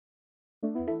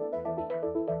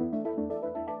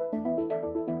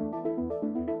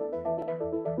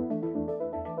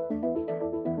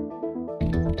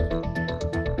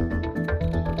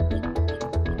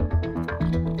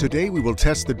Today we will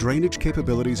test the drainage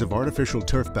capabilities of artificial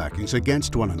turf backings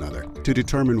against one another to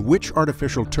determine which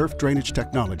artificial turf drainage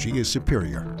technology is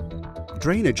superior.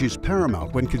 Drainage is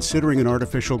paramount when considering an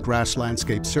artificial grass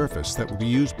landscape surface that will be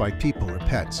used by people or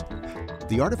pets.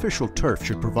 The artificial turf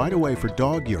should provide a way for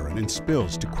dog urine and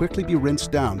spills to quickly be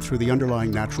rinsed down through the underlying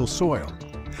natural soil.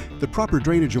 The proper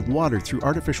drainage of water through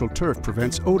artificial turf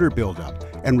prevents odor buildup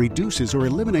and reduces or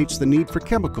eliminates the need for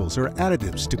chemicals or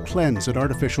additives to cleanse an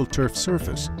artificial turf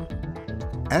surface.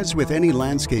 As with any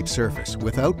landscape surface,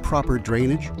 without proper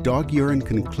drainage, dog urine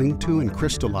can cling to and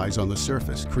crystallize on the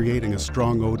surface, creating a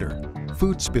strong odor.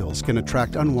 Food spills can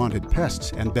attract unwanted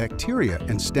pests, and bacteria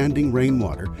and standing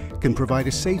rainwater can provide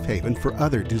a safe haven for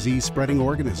other disease-spreading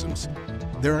organisms.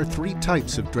 There are three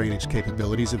types of drainage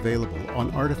capabilities available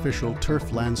on artificial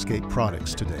turf landscape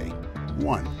products today.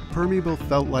 1. Permeable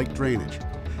felt-like drainage.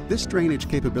 This drainage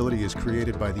capability is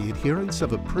created by the adherence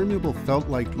of a permeable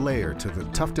felt-like layer to the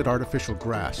tufted artificial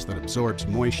grass that absorbs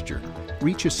moisture,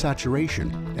 reaches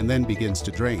saturation, and then begins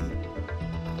to drain.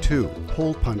 2.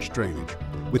 Hole punch drainage.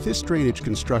 With this drainage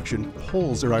construction,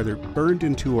 holes are either burned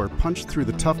into or punched through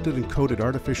the tufted and coated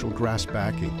artificial grass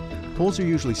backing. Holes are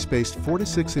usually spaced 4 to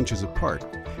 6 inches apart.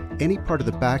 Any part of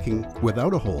the backing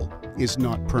without a hole is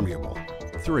not permeable.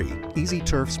 3.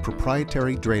 EasyTurf's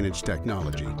proprietary drainage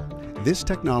technology. This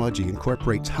technology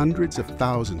incorporates hundreds of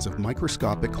thousands of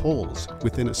microscopic holes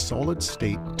within a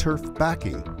solid-state turf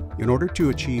backing in order to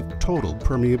achieve total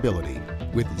permeability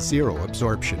with zero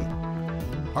absorption.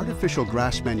 Artificial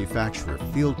grass manufacturer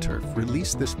Field Turf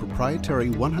released this proprietary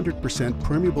 100%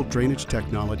 permeable drainage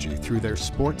technology through their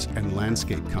sports and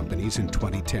landscape companies in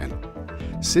 2010.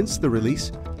 Since the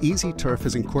release, EasyTurf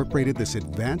has incorporated this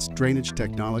advanced drainage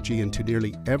technology into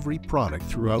nearly every product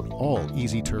throughout all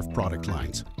EasyTurf product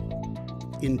lines.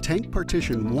 In Tank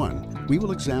Partition 1, we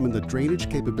will examine the drainage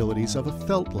capabilities of a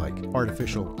felt-like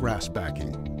artificial grass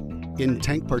backing. In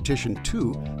Tank Partition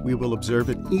 2, we will observe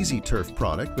an EasyTurf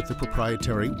product with the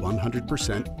proprietary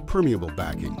 100% permeable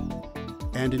backing.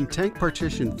 And in Tank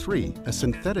Partition 3, a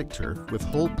synthetic turf with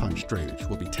hole punch drainage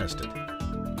will be tested.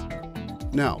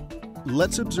 Now,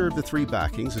 let's observe the three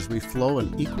backings as we flow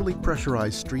an equally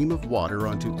pressurized stream of water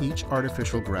onto each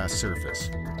artificial grass surface.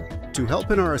 To help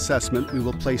in our assessment, we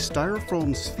will place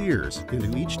styrofoam spheres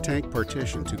into each tank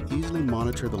partition to easily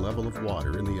monitor the level of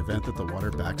water in the event that the water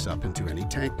backs up into any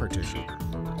tank partition.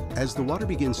 As the water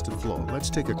begins to flow, let's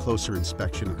take a closer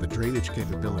inspection of the drainage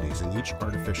capabilities in each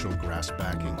artificial grass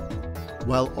backing.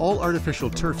 While all artificial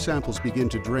turf samples begin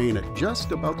to drain at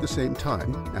just about the same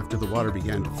time after the water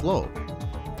began to flow,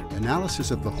 analysis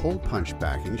of the hole punch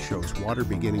backing shows water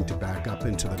beginning to back up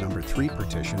into the number 3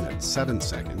 partition at 7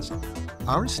 seconds.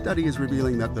 Our study is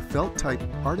revealing that the felt-type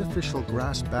artificial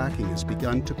grass backing has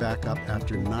begun to back up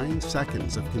after 9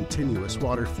 seconds of continuous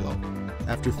water flow.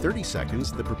 After 30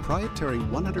 seconds, the proprietary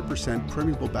 100%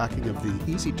 permeable backing of the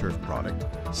EasyTurf product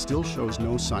still shows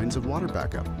no signs of water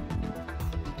backup.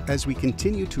 As we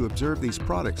continue to observe these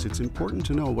products, it's important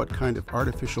to know what kind of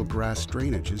artificial grass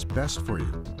drainage is best for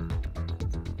you.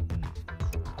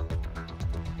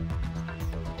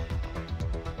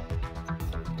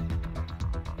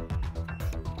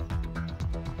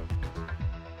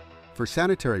 For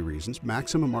sanitary reasons,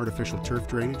 maximum artificial turf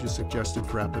drainage is suggested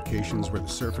for applications where the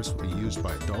surface will be used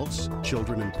by adults,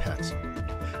 children, and pets.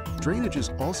 Drainage is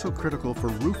also critical for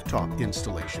rooftop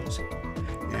installations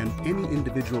and any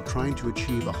individual trying to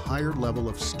achieve a higher level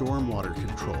of stormwater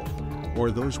control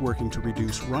or those working to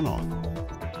reduce runoff.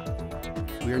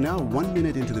 We are now 1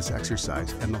 minute into this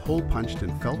exercise, and the hole-punched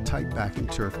and felt-type backing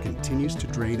turf continues to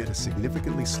drain at a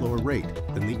significantly slower rate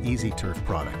than the EasyTurf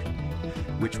product,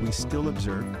 which we still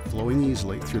observe flowing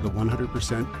easily through the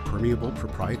 100% permeable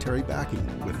proprietary backing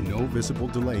with no visible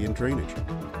delay in drainage.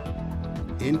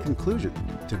 In conclusion,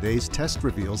 today's test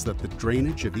reveals that the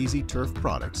drainage of EasyTurf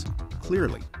products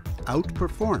clearly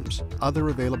outperforms other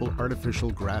available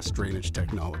artificial grass drainage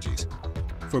technologies.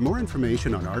 For more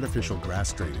information on artificial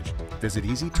grass drainage, visit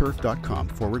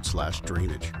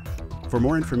easyturf.com/drainage. For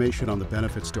more information on the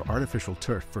benefits to artificial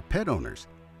turf for pet owners,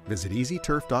 visit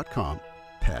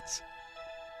easyturf.com/pets.